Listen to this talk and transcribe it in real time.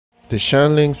The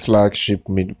Shanling's flagship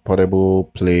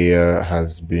mid-portable player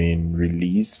has been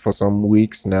released for some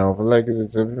weeks now.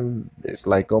 It's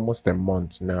like almost a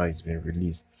month now it's been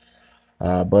released.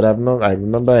 But I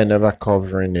remember I never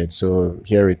covering it, so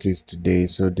here it is today.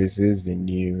 So this is the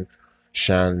new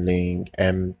Shanling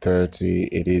M30.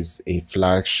 It is a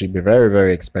flagship, a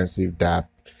very expensive DAP.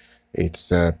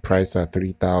 It's priced at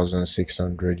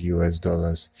 3,600 US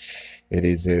dollars. It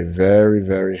is a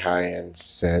very high-end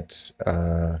set,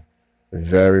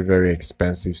 very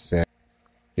expensive set.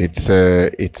 It's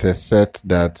a set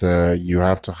that you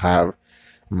have to have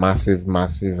massive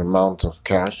amount of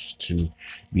cash to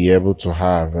be able to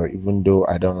have, even though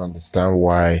I don't understand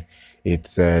why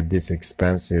it's this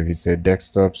expensive. It's a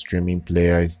desktop streaming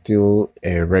player. It's still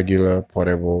a regular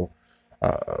portable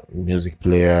music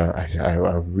player. I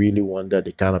really wonder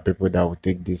the kind of people that would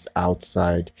take this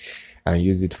outside and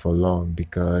use it for long,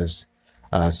 because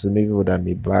so many people that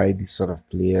may buy this sort of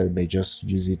player may just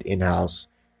use it in-house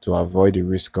to avoid the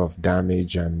risk of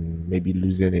damage and maybe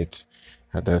losing it.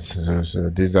 So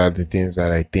these are the things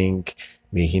that I think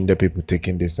may hinder people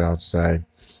taking this outside.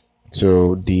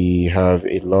 So they have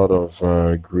a lot of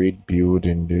great build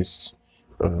in this,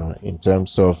 in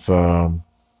terms of the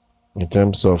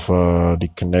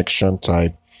connection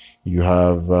type. You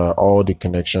have all the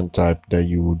connection type that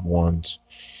you would want,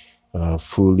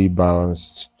 fully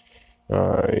balanced.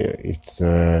 It's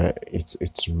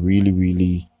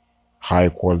really high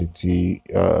quality.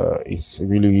 It's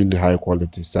really high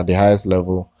quality. It's at the highest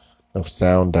level of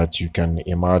sound that you can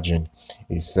imagine.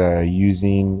 It's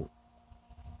using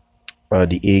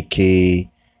the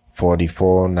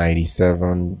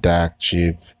AK4497 DAC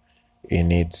chip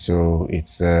in it, so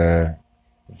it's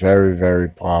very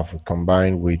powerful,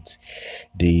 combined with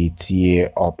the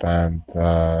TA op amp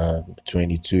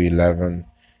 2211.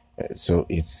 So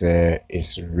it's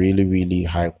really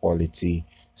high quality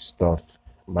stuff.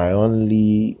 My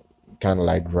only kind of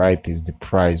like gripe is the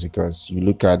price, because you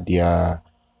look at their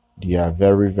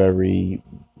very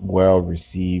well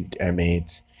received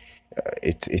M8,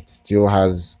 it still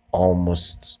has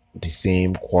almost the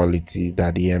same quality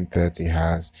that the M30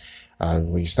 has.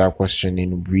 When you start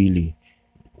questioning, really,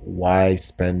 why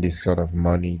spend this sort of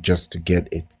money just to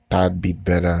get a tad bit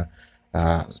better,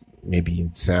 maybe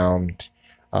in sound,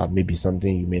 maybe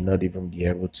something you may not even be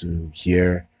able to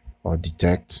hear or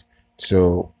detect.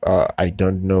 So I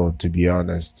don't know, to be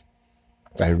honest.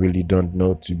 I really don't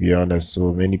know, to be honest.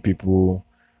 So many people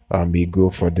may go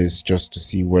for this just to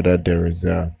see whether there is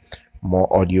more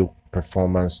audio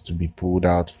performance to be pulled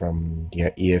out from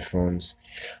their earphones.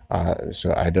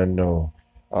 So I don't know.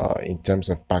 In terms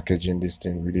of packaging, this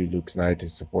thing really looks nice. It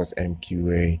supports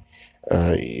MQA.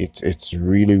 It's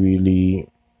really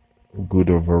good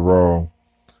overall.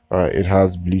 It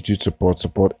has Bluetooth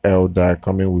support LDAC,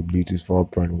 coming with Bluetooth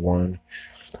 4.1.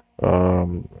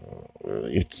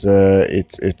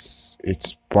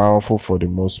 It's powerful for the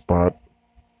most part.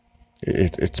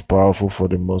 It's powerful for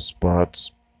the most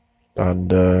part, and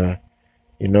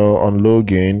you know, on low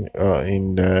gain,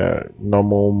 in the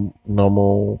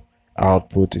normal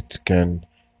output, it can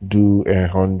do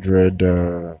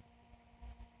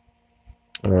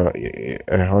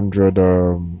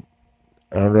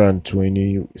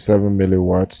 127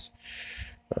 milliwatts.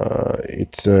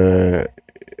 It's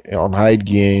on high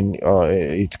gain,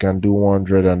 it can do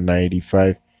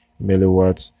 195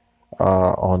 milliwatts.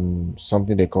 On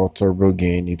something they call turbo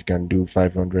gain, it can do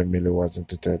 500 milliwatts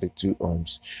into 32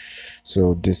 ohms.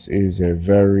 So this is a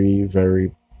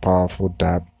very powerful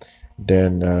DAP.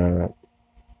 Then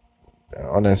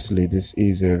honestly, this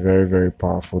is a very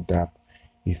powerful DAP,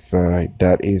 if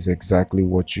that is exactly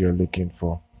what you're looking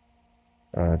for.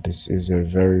 This is a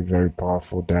very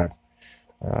powerful DAP.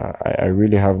 I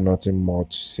really have nothing more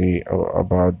to say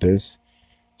about this,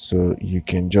 so you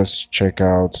can just check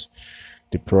out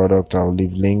the product. I'll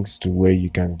leave links to where you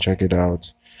can check it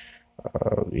out.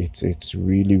 It's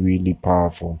really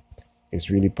powerful. It's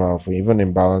really powerful. Even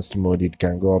in balanced mode, it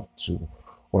can go up to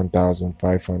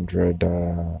 1500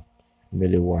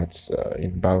 milliwatts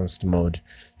in balanced mode.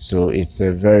 So it's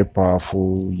a very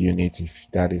powerful unit if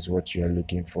that is what you're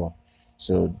looking for.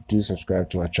 So do subscribe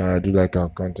to our channel, do like our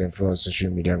content, follow our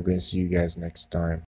social media. I'm going to see you guys next time.